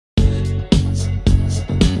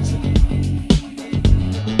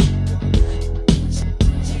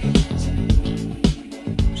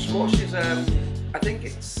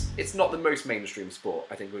it's not the most mainstream sport,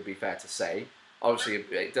 I think it would be fair to say. Obviously,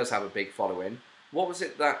 it does have a big following. What was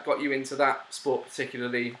it that got you into that sport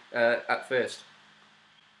particularly at first?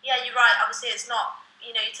 Yeah, you're right. Obviously, it's not.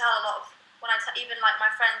 You know, you tell a lot of even like my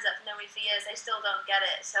friends that have known me for years, they still don't get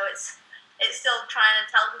it. So it's still trying to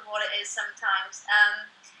tell people what it is sometimes.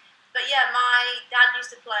 But yeah, my dad used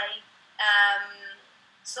to play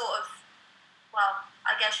sort of, well,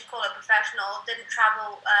 I guess you call it professional. Didn't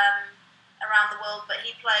travel around the world, but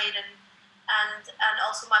he played, and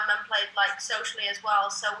also my mum played like socially as well.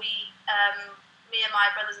 So me and my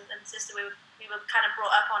brothers and sister, we were kind of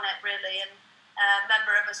brought up on it really, and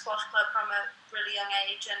member of a squash club from a really young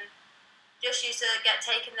age, and just used to get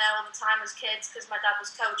taken there all the time as kids because my dad was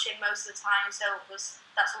coaching most of the time. So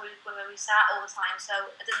that's where we sat all the time. So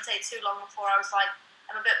it didn't take too long before I was like,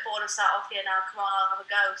 I'm a bit bored of sat off here now. Come on, I'll have a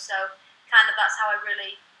go. So kind of that's how I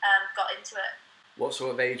really got into it. What sort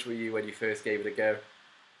of age were you when you first gave it a go?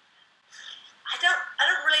 I don't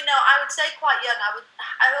really know. I would say quite young.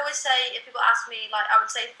 I always say, if people ask me, like, I would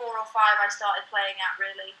say 4 or 5 I started playing at,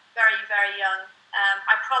 really. Very, very young.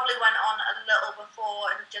 I probably went on a little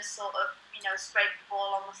before and just sort of, scraped the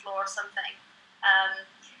ball on the floor or something.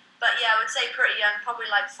 But yeah, I would say pretty young, probably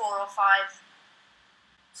like 4 or 5.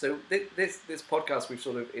 So this podcast,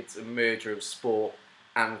 it's a merger of sport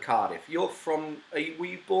and Cardiff. Were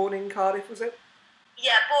you born in Cardiff, was it?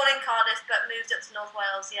 Yeah, born in Cardiff, but moved up to North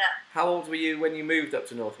Wales, yeah. How old were you when you moved up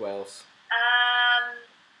to North Wales?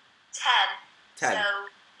 10. 10? So,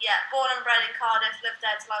 yeah, born and bred in Cardiff, lived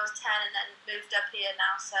there till I was 10, and then moved up here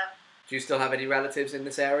now, so... Do you still have any relatives in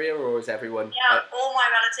this area, or is everyone... Yeah, all my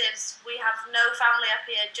relatives. We have no family up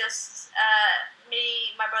here, just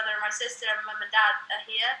me, my brother and my sister, and mum and dad are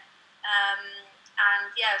here. And,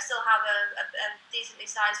 yeah, we still have a decently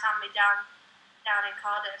sized family down in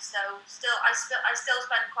Cardiff, so I still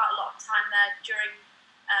spend quite a lot of time there during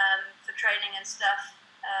for training and stuff.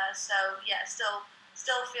 So yeah, still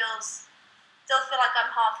feel like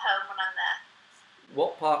I'm half home when I'm there.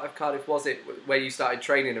 What part of Cardiff was it where you started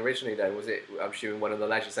training originally? Then was it? I'm assuming one of the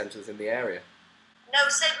leisure centres in the area. No,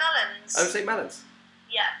 St Mellons. Oh, St Mellons.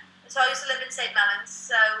 Yeah. So I used to live in St Mellons.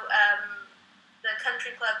 So the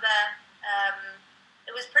country club there.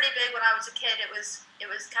 It was pretty big when I was a kid. It was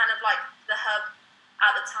kind of like the hub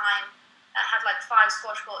at the time. It had like 5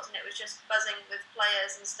 squash courts, and it was just buzzing with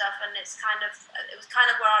players and stuff. And it was kind of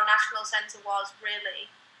where our national centre was really.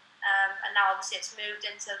 And now obviously it's moved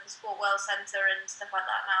into the Sport World Centre and stuff like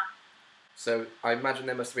that now. So I imagine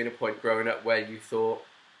there must have been a point growing up where you thought,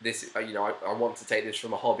 this, I want to take this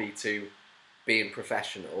from a hobby to being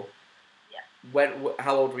professional. Yeah.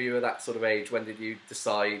 How old were you at that sort of age? When did you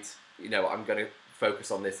decide, I'm going to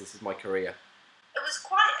focus on this? This is my career. It was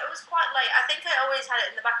quite late. I think I always had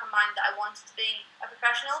it in the back of my mind that I wanted to be a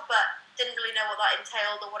professional, but didn't really know what that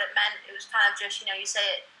entailed or what it meant. It was kind of just, you say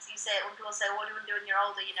it when people say, what do you want to do when you're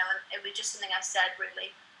older, and it was just something I said,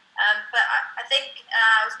 really. But I think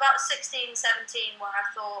I was about 16, 17 where I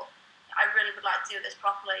thought I really would like to do this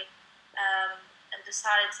properly, and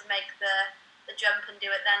decided to make the jump and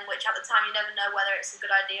do it then, which at the time you never know whether it's a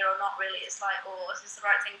good idea or not, really. It's like, oh, is this the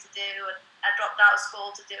right thing to do? And I dropped out of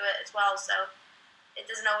school to do it as well, so it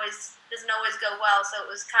doesn't always go well, so it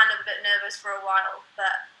was kind of a bit nervous for a while,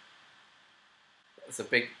 but... It's a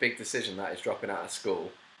big decision, that is, dropping out of school.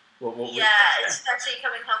 Especially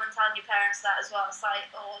coming home and telling your parents that as well. It's like,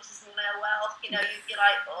 oh, this isn't going to go well. You're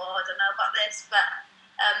like, oh, I don't know about this. But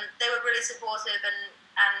they were really supportive,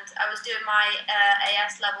 and I was doing my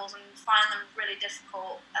AS levels and finding them really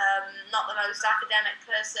difficult. Not the most academic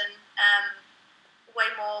person.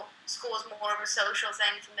 School's more of a social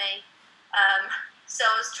thing for me. So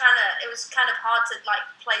it was kind of hard to like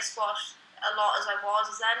play squash a lot as I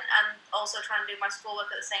was then, and also trying to do my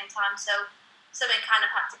schoolwork at the same time. So something kind of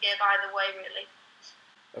had to give either way, really.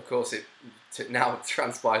 Of course, it now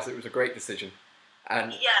transpires it was a great decision.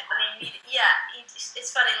 And it's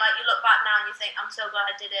funny. Like you look back now and you think, I'm so glad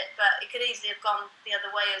I did it, but it could easily have gone the other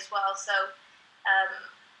way as well. So,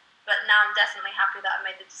 but now I'm definitely happy that I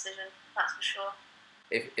made the decision. That's for sure.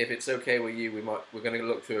 If it's okay with you, we're going to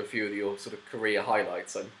look through a few of your sort of career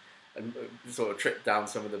highlights and sort of trip down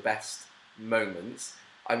some of the best moments.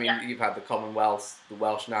 I mean, You've had the Commonwealth, the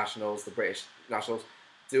Welsh Nationals, the British Nationals.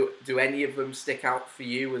 Do any of them stick out for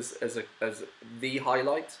you as the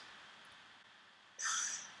highlight?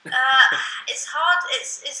 It's hard.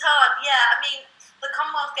 It's hard. Yeah, I mean, the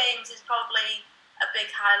Commonwealth Games is probably a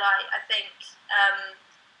big highlight. I think,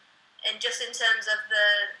 and just in terms of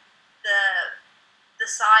the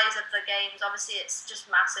size of the games, obviously it's just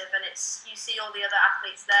massive, and you see all the other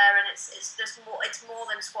athletes there, and it's more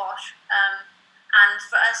than squash. And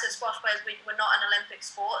for us as squash players, we're not an Olympic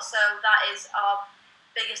sport, so that is our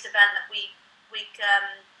biggest event that we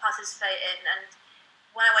participate in. And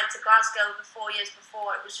when I went to Glasgow the 4 years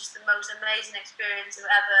before, it was just the most amazing experience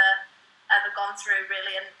I've ever gone through,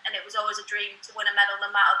 really. And it was always a dream to win a medal,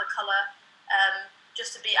 no matter the colour.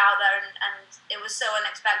 Just to be out there, and it was so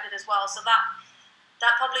unexpected as well. So that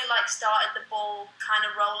probably like started the ball kind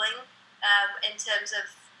of rolling in terms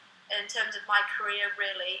of my career,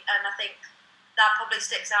 really. And I think that probably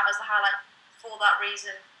sticks out as the highlight for that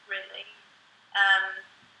reason, really.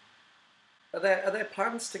 Are there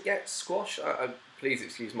plans to get squash? Please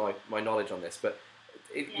excuse my knowledge on this, but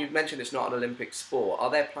you mentioned it's not an Olympic sport. Are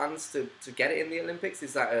there plans to get it in the Olympics?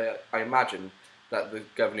 Is that I imagine that the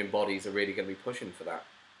governing bodies are really going to be pushing for that?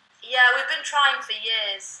 Yeah, we've been trying for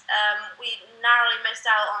years. We narrowly missed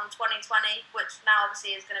out on 2020, which now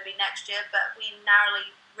obviously is going to be next year, but we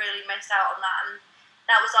narrowly really missed out on that, and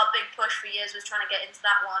that was our big push for years, was trying to get into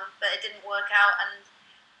that one, but it didn't work out. And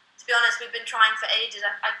to be honest, we've been trying for ages.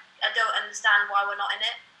 I don't understand why we're not in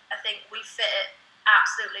it. I think we fit it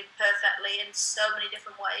absolutely perfectly in so many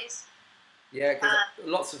different ways. Yeah, because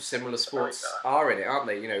lots of similar sports are in it, aren't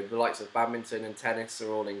they? You know, the likes of badminton and tennis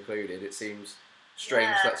are all included. It seems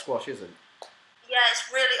strange that squash isn't. Yeah,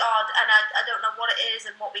 it's really odd, and I don't know what it is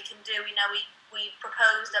and what we can do. You know, we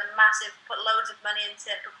proposed put loads of money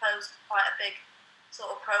into it, proposed quite a big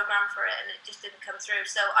sort of program for it, and it just didn't come through.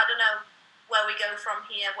 So I don't know where we go from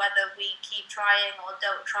here, whether we keep trying or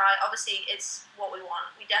don't try. Obviously, it's what we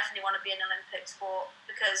want. We definitely want to be an Olympic sport,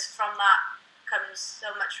 because from that comes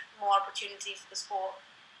so much more opportunity for the sport,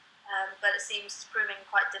 but it seems proving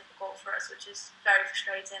quite difficult for us, which is very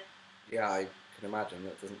frustrating. Yeah, I can imagine.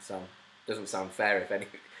 That doesn't sound fair, if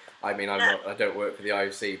anything. I mean, I don't work for the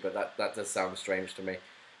IOC, but that does sound strange to me.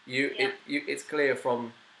 It's clear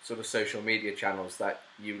from sort of social media channels that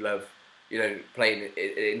you love, playing an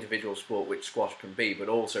individual sport, which squash can be, but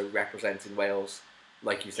also representing Wales,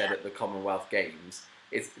 like you said, at the Commonwealth Games.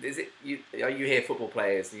 You hear football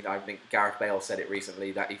players, I think Gareth Bale said it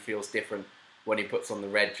recently, that he feels different when he puts on the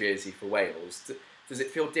red jersey for Wales. Does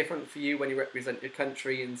it feel different for you when you represent your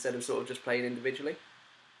country instead of sort of just playing individually?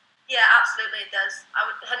 Yeah, absolutely it does. I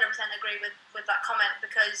would 100% agree with that comment,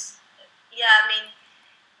 because, I mean,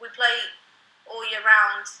 we play all year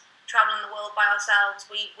round, travelling the world by ourselves.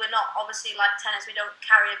 We're not obviously like tennis, we don't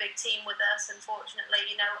carry a big team with us, unfortunately.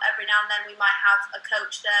 Every now and then we might have a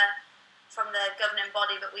coach there from the governing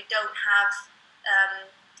body, but we don't have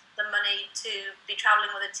the money to be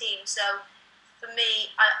travelling with a team. So for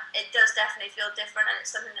me, it does definitely feel different, and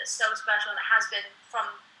it's something that's so special, and it has been from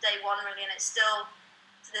day one, really, and it's still,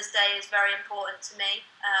 to this day, is very important to me.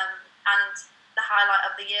 And the highlight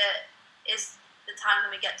of the year is the time when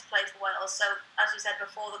we get to play for Wales. So, as you said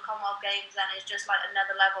before, the Commonwealth Games then is just like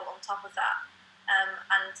another level on top of that.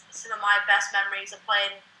 And some of my best memories are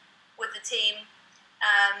playing with the team.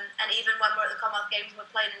 And even when we're at the Commonwealth Games and we're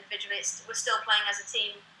playing individually, we're still playing as a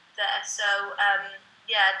team there. So,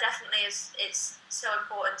 definitely it's so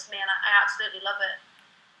important to me, and I absolutely love it.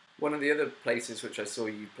 One of the other places which I saw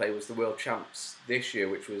you play was the World Champs this year,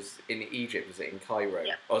 which was in Egypt. Was it in Cairo?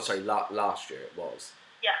 Yeah. Oh, sorry, last year it was.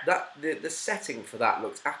 Yeah. The setting for that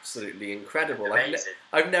looked absolutely incredible. Amazing.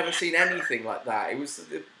 I've never seen anything like that. It was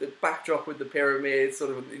the backdrop with the pyramids,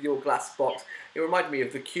 sort of your glass box. Yeah. It reminded me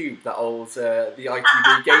of the Cube, that old the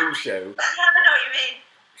ITV game show. Yeah, I know what you mean.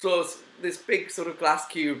 So this big sort of glass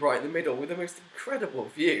cube right in the middle with the most incredible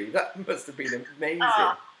view. That must have been amazing.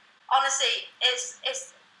 Honestly, it's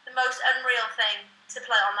the most unreal thing to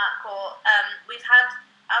play on that court.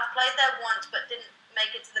 I've played there once, but didn't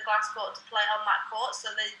make it to the glass court to play on that court. So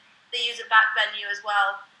they use a back venue as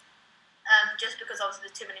well, just because obviously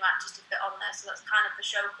there's too many matches to fit on there. So that's kind of the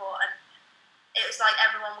show court. And it was like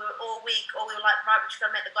everyone, we were like, right, we've got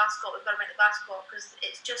to make the glass court. We've got to make the glass court, because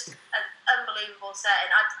it's just an unbelievable setting.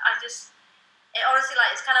 It honestly,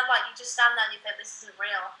 like, it's kind of like you just stand there and you think, this isn't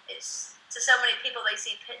real. It's, to so many people, they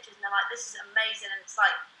see pictures and they're like, this is amazing, and it's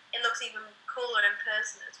like, it looks even cooler in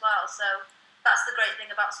person as well. So that's the great thing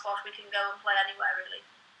about squash, we can go and play anywhere, really.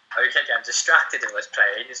 Okay, I'm distracted and was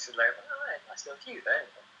playing, it's just like, nice little view there.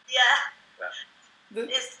 Yeah.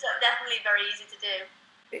 It's definitely very easy to do.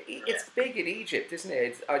 It's big in Egypt, isn't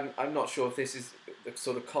it? I'm not sure if this is the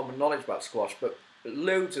sort of common knowledge about squash, but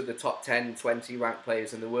loads of the top 10, 20 ranked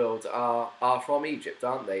players in the world are from Egypt,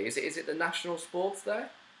 aren't they? Is it the national sport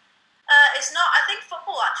there? It's not. I think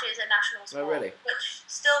football actually is a national sport. Oh, really? Which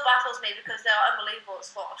still baffles me, because they are unbelievable at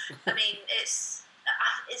squash. I mean, it's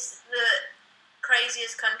the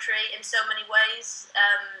craziest country in so many ways.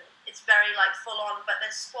 It's very like full on, but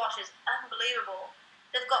their squash is unbelievable.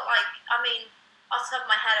 They've got off the top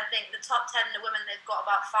of my head, I think the top 10 the women, they've got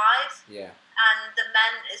about 5. Yeah. And the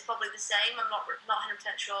men is probably the same. I'm not 100%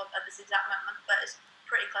 sure at this exact moment, but it's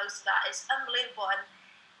pretty close to that. It's unbelievable. And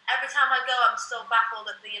every time I go, I'm still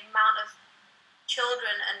baffled at the amount of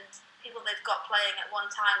children and people they've got playing at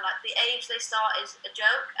one time. Like, the age they start is a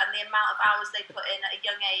joke, and the amount of hours they put in at a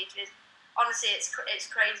young age is, honestly, it's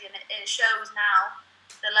crazy. And it shows now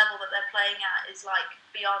the level that they're playing at is, like,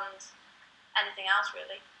 beyond anything else,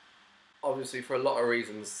 really. Obviously, for a lot of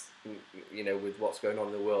reasons, you know, with what's going on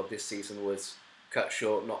in the world, this season was cut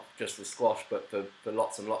short, not just for squash, but for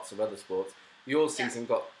lots and lots of other sports. Your season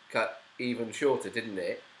got cut even shorter, didn't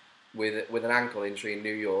it? With an ankle injury in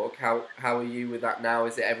New York. How are you with that now?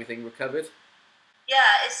 Is it everything recovered?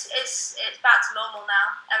 Yeah, it's back to normal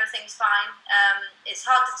now. Everything's fine. It's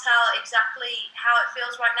hard to tell exactly how it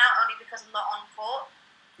feels right now, only because I'm not on court.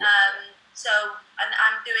 And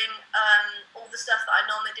I'm doing all the stuff that I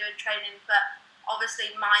normally do in training, but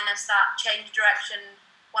obviously minus that change direction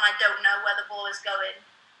when I don't know where the ball is going,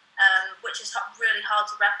 which is really hard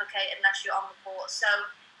to replicate unless you're on the court. So,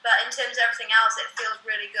 but in terms of everything else, it feels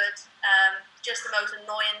really good. Just the most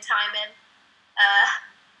annoying timing.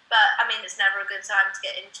 But I mean, it's never a good time to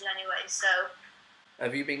get injured anyway. So,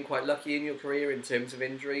 have you been quite lucky in your career in terms of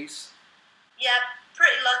injuries? Yeah,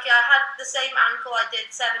 pretty lucky. I had the same ankle I did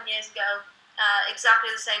 7 years ago, exactly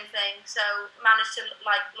the same thing. So managed to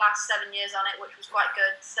last 7 years on it, which was quite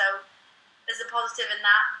good. So there's a positive in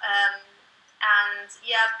that. And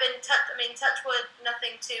yeah, I've been touch wood,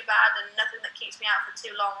 nothing too bad, and nothing that keeps me out for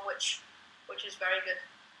too long, which is very good.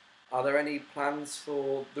 Are there any plans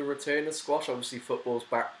for the return of squash? Obviously, football's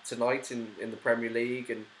back tonight in the Premier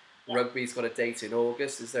League, and rugby's got a date in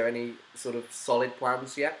August. Is there any sort of solid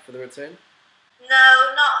plans yet for the return? No,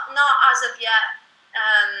 not as of yet.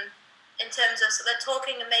 In terms of, so they're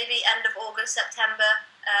talking maybe end of August, September,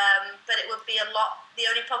 but it would be a lot. The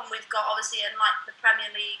only problem we've got, obviously, in like the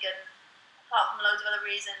Premier League, and apart from loads of other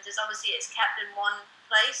reasons, is obviously it's kept in one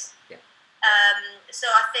place. Yeah. So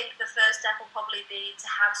I think the first step will probably be to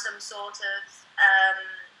have some sort of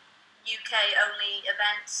UK only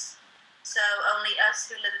events. So only us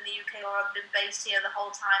who live in the UK or have been based here the whole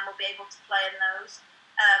time will be able to play in those.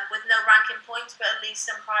 With no ranking points, but at least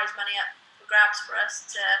some prize money up for grabs for us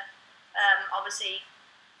to obviously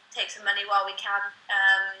take some money while we can.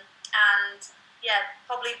 And yeah,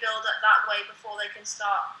 probably build up that way before they can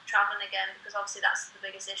start travelling again, because obviously that's the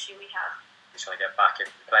biggest issue we have. You just want to get back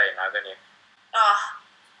into playing now, don't you? Oh,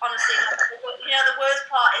 honestly, you know, the worst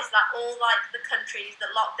part is that all like the countries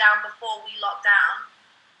that locked down before we locked down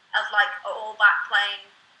are all back playing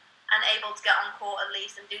and able to get on court at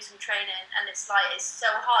least and do some training, and it's so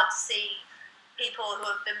hard to see people who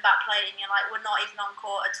have been back playing and we're not even on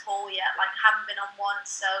court at all yet, haven't been on once,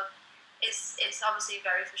 so it's obviously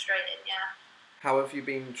very frustrating. Yeah. How have you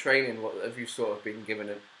been training? What have you sort of been given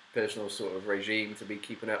a personal sort of regime to be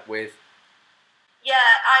keeping up with? Yeah,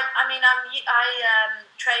 I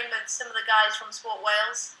train with some of the guys from Sport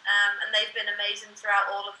Wales, and they've been amazing throughout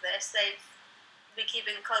all of this. They've been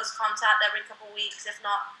keeping close contact every couple of weeks, if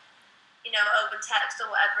not, over text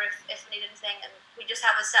or whatever, if need anything. And we just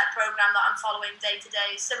have a set program that I'm following day to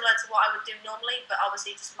day, similar to what I would do normally, but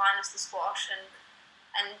obviously just minus the squash, and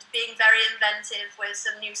being very inventive with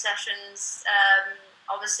some new sessions.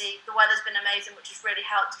 Obviously the weather's been amazing, which has really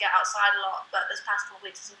helped to get outside a lot, but this past couple of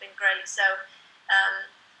weeks hasn't been great. So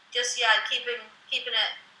keeping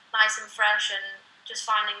it nice and fresh, and just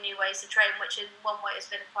finding new ways to train, which in one way has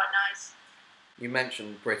been quite nice. You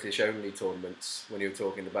mentioned British only tournaments when you were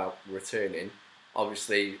talking about returning.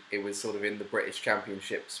 Obviously, it was sort of in the British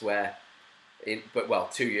Championships 2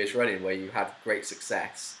 years running where you had great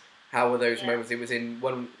success. How were those moments? It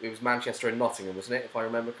was Manchester and Nottingham, wasn't it, if I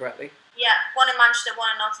remember correctly? Yeah, one in Manchester, one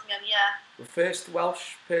in Nottingham. Yeah. The first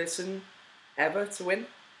Welsh person ever to win.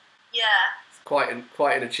 Yeah. It's quite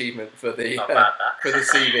an achievement for the for the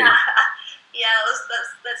CV. Yeah,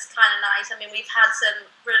 that's kind of nice. I mean, we've had some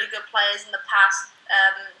really good players in the past,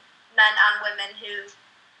 men and women who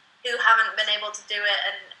haven't been able to do it,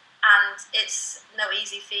 and it's no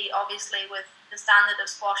easy feat, obviously, with the standard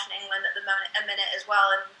of squash in England at the minute as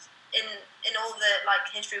well. And in all the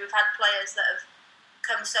history, we've had players that have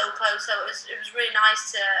come so close. So it was really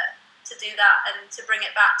nice to do that and to bring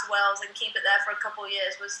it back to Wales and keep it there for a couple of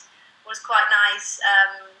years was quite nice.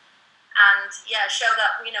 And yeah, show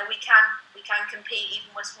that we can compete,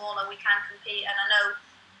 even we're smaller, we can compete. And I know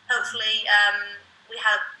hopefully we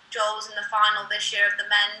had Joel's in the final this year of the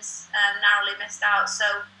men's, narrowly missed out.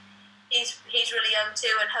 So he's really young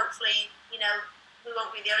too, and hopefully we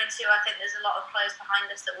won't be the only two. I think there's a lot of players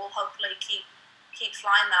behind us that will hopefully keep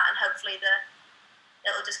flying that, and hopefully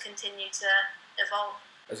it'll just continue to evolve.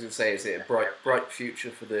 I was going to say, is it a bright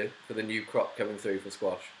future for the new crop coming through for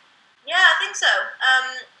squash? Yeah, I think so.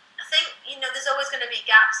 I think there's always going to be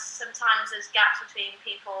gaps. Sometimes there's gaps between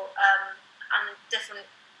people and different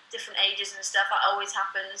ages and stuff. That always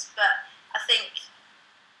happens. But I think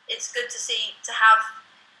it's good to have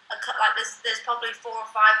there's probably 4 or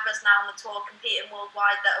 5 of us now on the tour competing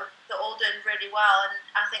worldwide that are all doing really well, and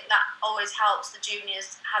I think that always helps the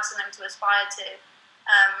juniors have something to aspire to.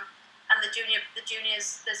 And the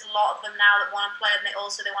juniors, there's a lot of them now that want to play, and they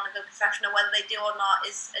want to go professional. Whether they do or not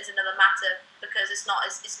is another matter, because it's not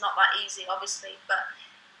that easy, obviously. But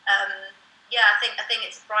yeah, I think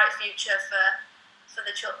it's a bright future for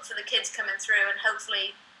the kids coming through, and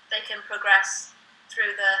hopefully they can progress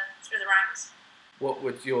through the ranks. What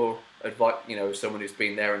would your advice, someone who's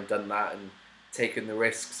been there and done that and taken the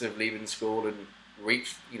risks of leaving school and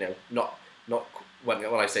reached, not when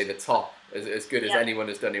I say the top, as good as anyone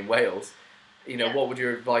has done in Wales, what would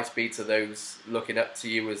your advice be to those looking up to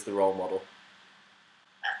you as the role model?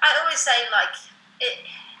 I always say,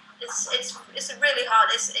 it's a really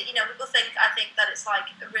hard. People I think that it's like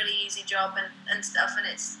a really easy job and stuff, and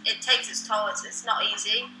it takes its toll. It's not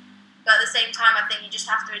easy, but at the same time, I think you just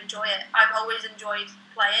have to enjoy it. I've always enjoyed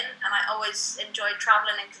playing, and I always enjoyed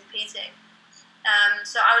traveling and competing.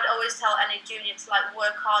 So I would always tell any junior to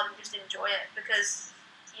work hard and just enjoy it, because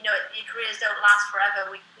your careers don't last forever.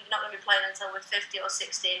 We're not going to be playing until we're 50 or 60.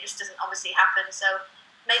 It just doesn't obviously happen. So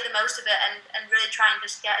make the most of it and really try and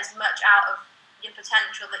just get as much out of your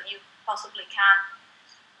potential that you possibly can.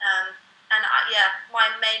 My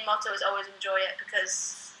main motto is always enjoy it,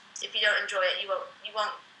 because if you don't enjoy it, you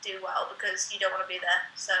won't do well, because you don't want to be there.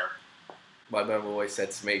 So. My mum always said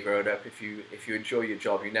to me growing up, if you enjoy your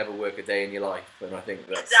job, you never work a day in your life, and I think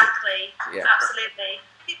that's exactly, yeah. Absolutely.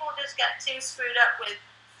 People just get too screwed up with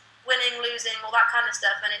winning, losing, all that kind of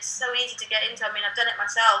stuff, and it's so easy to get into. I mean, I've done it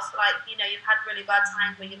myself. You've had really bad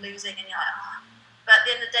times where you're losing, and you're like, oh. But at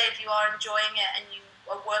the end of the day, if you are enjoying it and you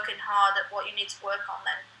are working hard at what you need to work on,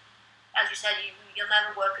 then, as you said, you'll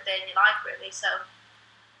never work a day in your life, really. So.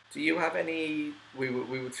 Do you have any? We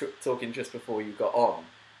were talking just before you got on.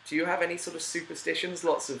 Do you have any sort of superstitions?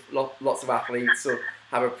 Lots of athletes sort of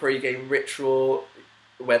have a pre-game ritual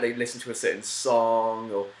where they listen to a certain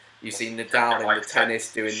song, or you see Nadal in the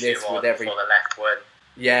tennis doing this with every. For the left one.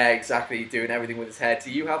 Yeah, exactly, doing everything with his head.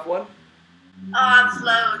 Do you have one? Oh, I have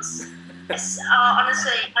loads.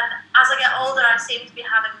 Honestly, and as I get older, I seem to be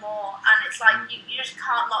having more, and it's like you just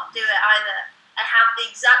can't not do it either. I have the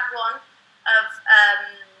exact one of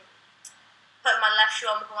putting my left shoe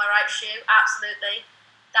on before my right shoe. Absolutely.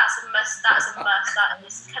 That's a must. That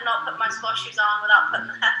is. Cannot put my squash shoes on without putting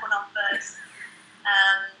the left one on first.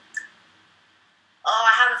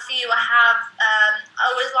 I have a few. I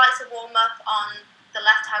always like to warm up on the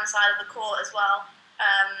left-hand side of the court as well,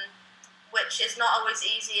 which is not always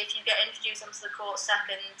easy if you get introduced onto the court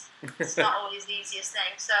second. It's not always the easiest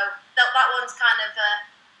thing. So that one's kind of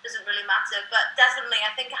doesn't really matter. But definitely,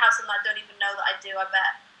 I think I have something I don't even know that I do. I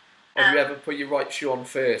bet. Have you ever put your right shoe on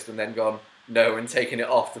first and then gone no and taken it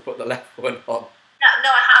off to put the left one on? No,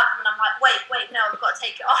 I have, and I'm like, wait, no, I've got to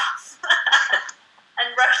take it off,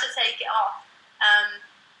 and rush to take it off.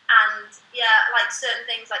 And yeah, certain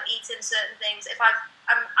things, like eating certain things. If I'm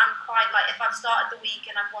quite if I've started the week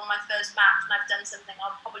and I've won my first match and I've done something,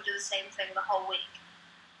 I'll probably do the same thing the whole week.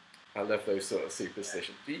 I love those sort of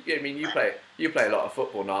superstitions. You play a lot of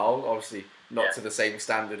football now, obviously not to the same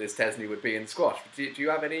standard as Tesni would be in squash. But do you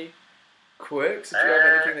have any quirks? Do you have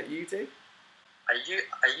anything that you do? I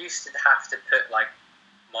used to have to put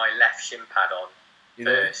my left shin pad on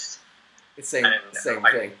first. It's same thing.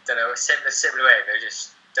 I don't know, similar way, but I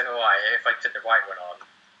just don't know why. If I put the right one on,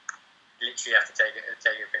 literally have to take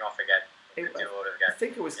everything off again. I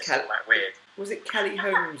think it was weird. Was it Kelly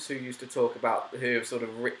Holmes who used to talk about her sort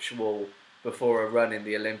of ritual before a run in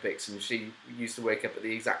the Olympics, and she used to wake up at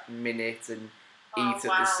the exact minute and eat at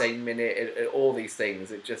the same minute, and all these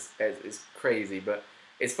things. It just is crazy, but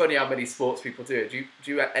it's funny how many sports people do it. Do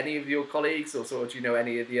you any of your colleagues, or sort of do you know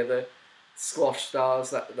any of the other squash stars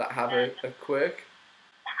that have a quirk?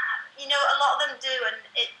 A lot of them do, and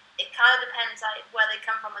it kind of depends where they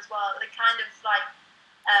come from as well. They kind of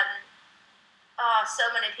so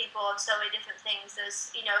many people have so many different things. There's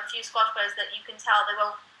a few squash players that you can tell they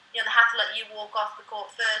won't. They have to let you walk off the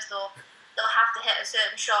court first, or they'll have to hit a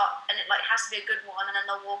certain shot, and it has to be a good one, and then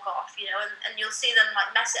they'll walk off. And you'll see them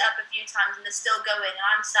mess it up a few times, and they're still going. And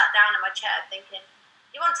I'm sat down in my chair thinking,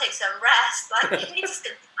 you want to take some rest, you need to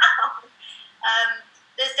sit down.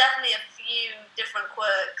 There's definitely a few different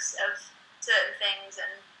quirks of certain things,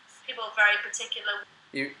 and people are very particular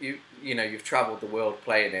You know, you've travelled the world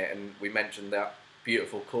playing it, and we mentioned that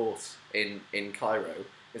beautiful course in Cairo.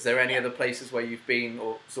 Is there any other places where you've been,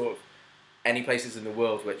 or sort of any places in the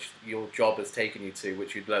world which your job has taken you to,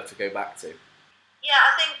 which you'd love to go back to? Yeah,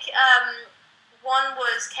 I think one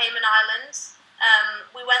was Cayman Islands.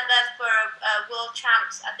 We went there for a World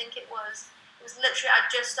Champs. I think it was literally, I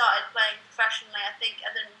just started playing professionally. I think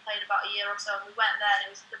I didn't play in about a year or so, and we went there, and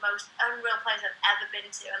it was the most unreal place I've ever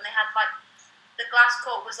been to. And they had like, the glass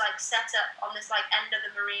court was like set up on this like end of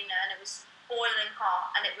the marina, and it was boiling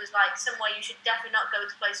hot, and it was like somewhere you should definitely not go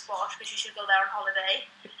to play squash, because you should go there on holiday.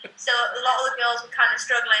 So a lot of the girls were kind of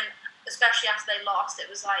struggling, especially after they lost. It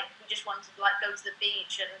was like we just wanted to like go to the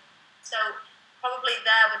beach, and so probably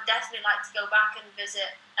there would definitely like to go back and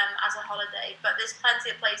visit as a holiday. But there's plenty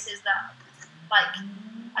of places that, like,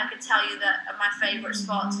 I could tell you that are my favourite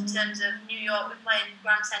spots. In terms of New York, we play in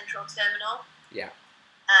Grand Central Terminal. Yeah.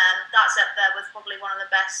 That's up there with probably one of the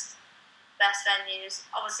best venues.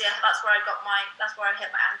 Obviously, that's where I hit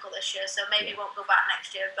my ankle this year. So maybe won't go back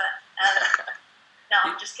next year. But no,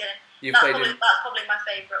 I'm just kidding. That's probably my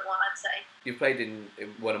favourite one, I'd say. You played in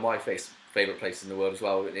one of my favourite places in the world as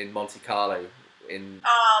well, in Monte Carlo.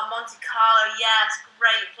 Monte Carlo, yes,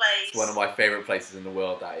 great place. It's one of my favourite places in the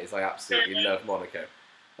world, that is. I absolutely love Monaco.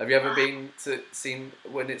 Have you ever seen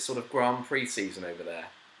when it's sort of Grand Prix season over there?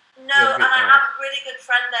 No, and I have a really good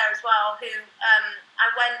friend there as well, who I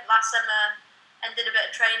went last summer and did a bit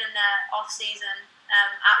of training there off season.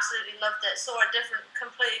 Absolutely loved it. Saw a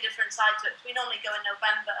completely different side to it. We normally go in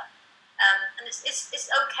November, and it's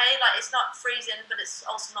okay. Like, it's not freezing, but it's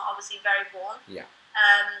also not obviously very warm. Yeah.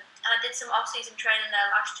 And I did some off-season training there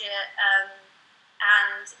last year,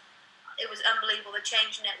 and it was unbelievable. The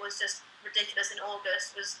change in it was just ridiculous. In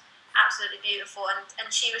August was absolutely beautiful, and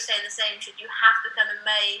she was saying the same. You have to come in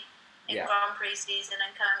May in Grand Prix season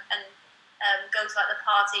and come and go to like the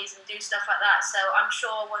parties and do stuff like that. So I'm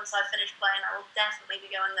sure once I finish playing, I will definitely be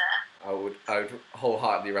going there. I would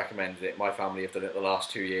wholeheartedly recommend it. My family have done it the last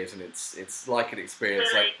 2 years, and it's like an experience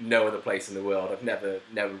like no other place in the world. I've never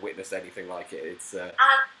witnessed anything like it. It's and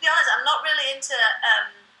to be honest, I'm not really into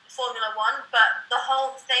Formula One, but the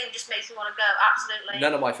whole thing just makes me want to go. Absolutely.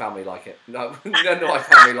 None of my family like it. No, none of my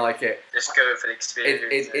family like it. Just go for the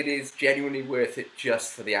experience. It is genuinely worth it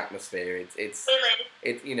just for the atmosphere. It's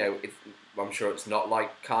really. I'm sure it's not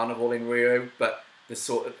like Carnival in Rio, but there's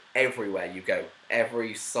sort of everywhere you go.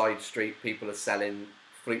 Every side street, people are selling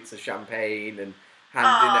flutes of champagne and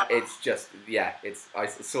handing. It's just I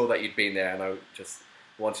saw that you'd been there, and I just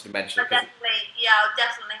wanted to mention it. I'll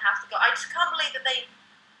definitely have to go. I just can't believe that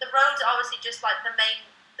the roads are obviously just like the main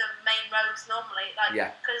roads normally, like,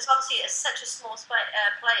 because obviously it's such a small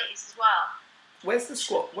place as well. Where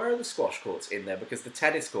are the squash courts in there? Because the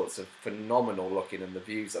tennis courts are phenomenal looking, and the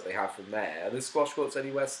views that they have from there. Are the squash courts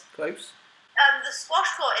anywhere close? The squash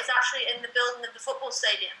court is actually in the building of the football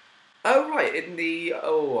stadium. Oh right,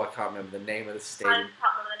 I can't remember the name of the stadium. I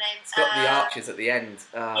can't remember the name. It's got the arches at the end.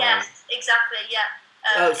 Yes, exactly.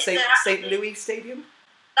 Yeah. St. Louis Stadium.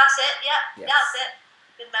 That's it. Yeah, that's it.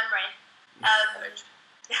 Good memory.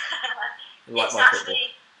 It's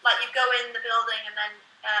actually like you go in the building, and then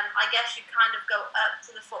I guess you kind of go up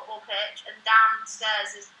to the football pitch, and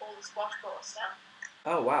downstairs is all the squash courts. So.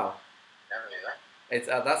 Oh wow! Never knew that. It's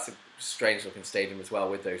that's a strange looking stadium as well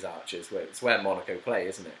with those arches. It's where Monaco play,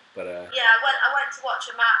 isn't it? But I went to watch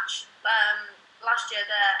a match last year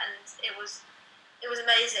there, and it was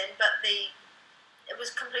amazing. But it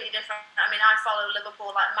was completely different. I mean, I follow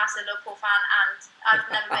Liverpool, like massive Liverpool fan, and I've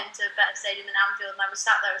never been to a better stadium than Anfield. And I was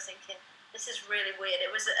sat there thinking, this is really weird. It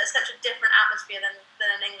was such a different atmosphere than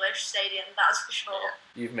an English stadium, that's for sure.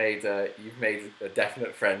 You've made a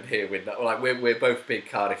definite friend here with that. Like we're both big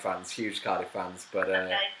Cardiff fans, huge Cardiff fans, but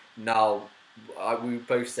Niall, we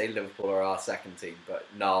both say Liverpool are our second team, but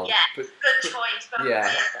Niall, good choice.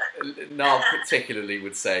 Niall particularly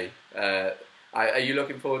would say. Are you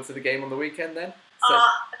looking forward to the game on the weekend then?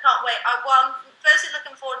 I can't wait. I'm firstly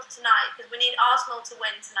looking forward to tonight, because we need Arsenal to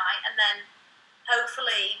win tonight, and then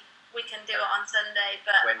hopefully we can do it on Sunday.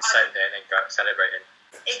 But win Sunday and then go out celebrating.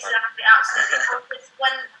 Exactly, absolutely.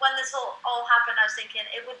 when this all happened, I was thinking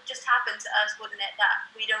it would just happen to us, wouldn't it?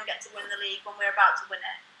 That we don't get to win the league when we're about to win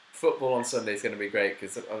it. Football on Sunday is going to be great,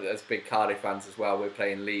 because as big Cardiff fans as well, we're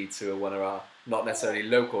playing Leeds, who are one of our not necessarily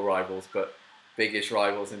local rivals, but biggish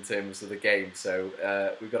rivals in terms of the game. So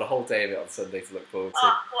we've got a whole day of it on Sunday to look forward to.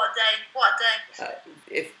 Oh, what a day! What a day!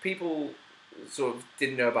 If people sort of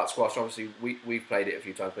didn't know about squash, obviously we've played it a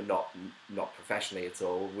few times, but not professionally at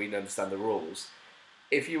all. We understand the rules.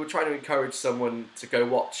 If you were trying to encourage someone to go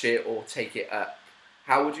watch it or take it up,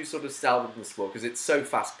 how would you sort of sell them the sport? Because it's so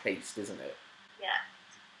fast paced, isn't it? Yeah.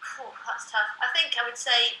 that's tough. I think I would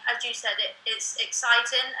say, as you said, it's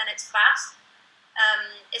exciting and it's fast.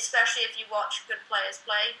 Especially if you watch good players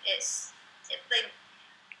play. I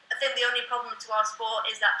think the only problem to our sport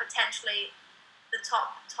is that potentially the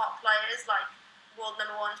top players, like world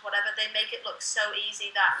number ones, whatever, they make it look so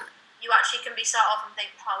easy that you actually can be sat off and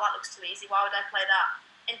think, oh, that looks too easy, why would I play that?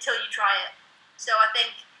 Until you try it. So I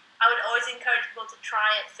think I would always encourage people to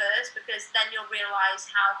try it first, because then you'll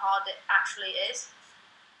realise how hard it actually is.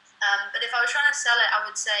 But if I was trying to sell it, I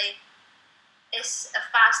would say it's a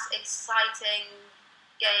fast, exciting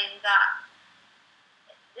game that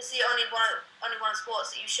it's the only one of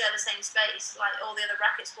sports that you share the same space. Like all the other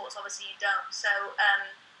racket sports, obviously you don't. So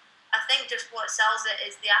I think just what sells it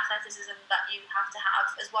is the athleticism that you have to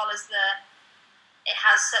have, as well as it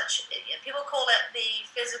has such, people call it the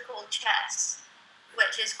physical chess,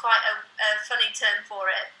 which is quite a funny term for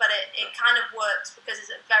it, but it kind of works because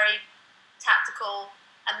it's a very tactical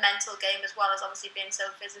and mental game, as well as obviously being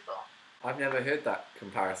so physical. I've never heard that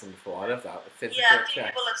comparison before. I love that. The physical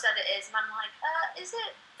chess. People have said it is, and I'm like, is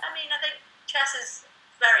it? I mean, I think chess is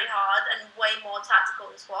very hard and way more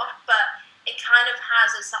tactical than squash, but it kind of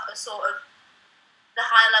has a sort of, the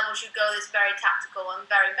higher levels you go is very tactical and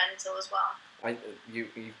very mental as well. You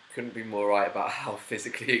couldn't be more right about how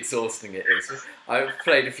physically exhausting it is. I've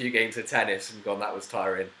played a few games of tennis and gone, that was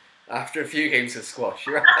tiring. After a few games of squash,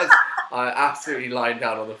 you're absolutely lying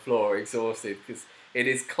down on the floor, exhausted, because it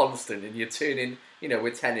is constant, and you're turning. You know,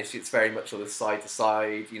 with tennis, it's very much sort of side to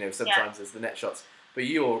side. You know, sometimes there's the net shots, but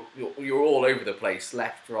you're all over the place,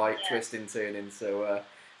 left, right, twisting, turning. So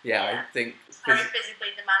I think it's very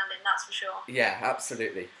physically demanding. That's for sure. Yeah,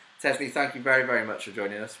 absolutely. Tesni, thank you very, very much for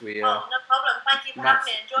joining us. No problem. Thank you for having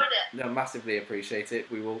me. Enjoyed it. No, massively appreciate it.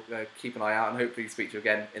 We will keep an eye out and hopefully speak to you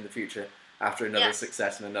again in the future after another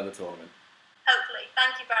success in another tournament. Hopefully.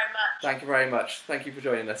 Thank you very much. Thank you very much. Thank you for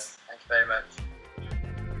joining us. Thank you very much.